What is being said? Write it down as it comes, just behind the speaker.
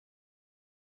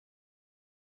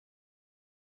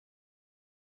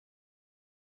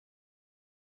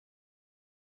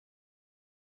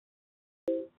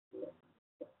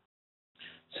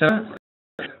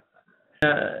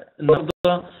النهارده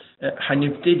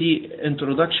هنبتدي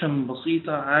انترودكشن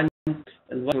بسيطه عن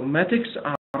البايوانفورماتكس.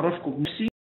 اعرفكم بنفسي،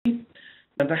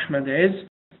 انا احمد عز،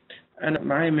 انا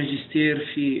معايا ماجستير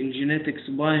في الجينيتكس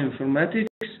بايوانفورماتكس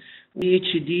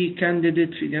وPhD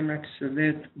كانديديت في جامعه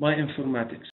السادات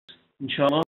بايوانفورماتكس. ان شاء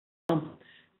الله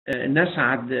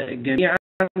نسعد جميعا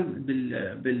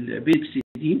بالبيكس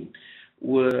دي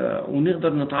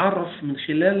ونقدر نتعرف من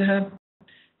خلالها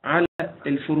على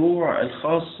الفروع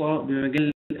الخاصة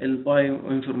بمجال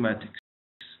البايوانفورماتكس.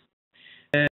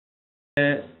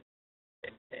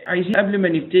 عايزين قبل ما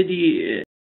نبتدي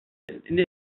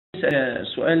نسأل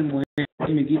سؤال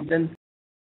مهم جدا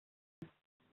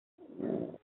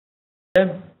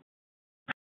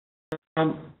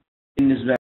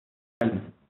بالنسبة لنا،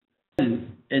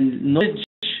 النولج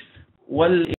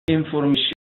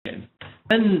والانفورميشن.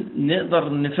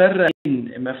 نقدر نفرق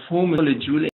بين مفهوم النولج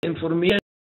والانفورميشن،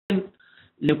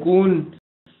 نكون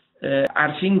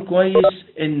عارفين كويس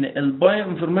ان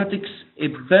البايوانفورماتكس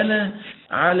اتبنى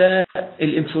على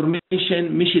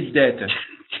الانفورميشن مش الداتا.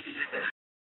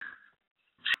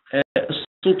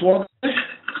 الصوت واضح؟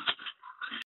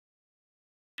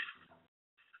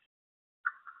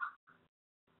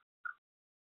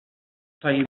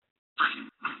 طيب،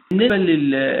 بالنسبه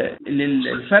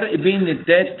للفرق بين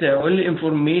الداتا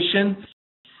والانفورميشن،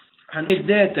 هنقول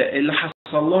الداتا اللي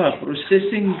حصل لها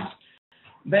بروسيسنج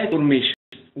بقت انفورميشن،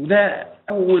 وده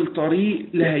اول طريق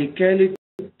لهيكله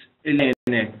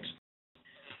البيانات.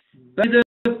 بدأ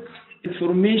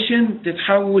الانفورميشن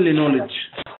تتحول لنولج.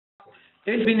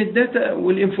 ايه بين الداتا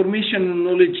والانفورميشن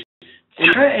والنولج؟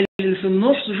 العائل اللي في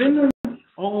النص بينهم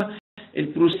هو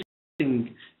البروسيسنج،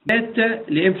 داتا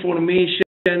لانفورميشن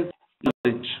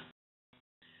نولج.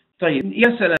 طيب،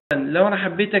 مثلا لو انا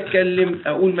حبيت اتكلم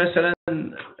اقول مثلا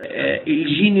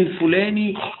الجين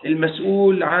الفلاني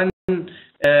المسؤول عن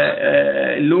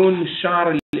لون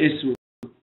الشعر الاسود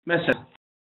مثلا،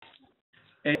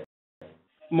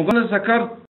 مجرد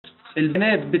ذكرت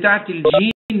البيانات بتاعت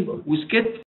الجين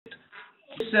وسكت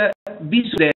لسه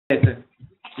بيسو داتا،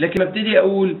 لكن ابتدي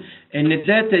اقول ان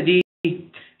الداتا دي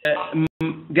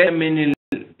جايه من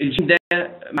الجين ده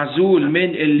معزول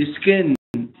من السكن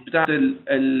بتاعت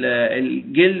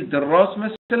الجلد الراس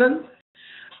مثلا،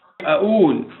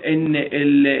 اقول ان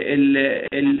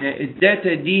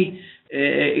الداتا دي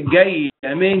جايه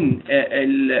من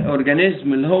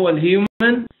الاورجانيزم اللي هو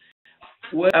الهيومن،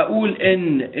 واقول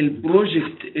ان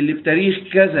البروجكت اللي بتاريخ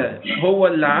كذا هو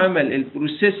اللي عمل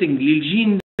البروسيسنج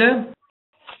للجين ده.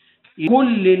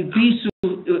 كل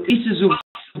البيسز اوف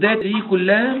داتا دي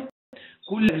كلها،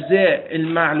 كل اجزاء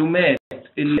المعلومات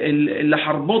اللي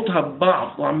هربطها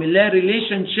ببعض واعمل لها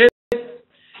ريليشن شيب،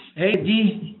 هي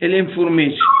دي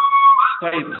الانفورميشن.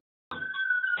 طيب،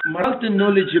 مرحله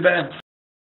النولج بقى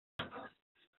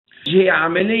هي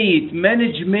عمليه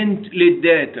مانجمنت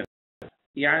للداتا،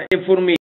 يعني انفورميشن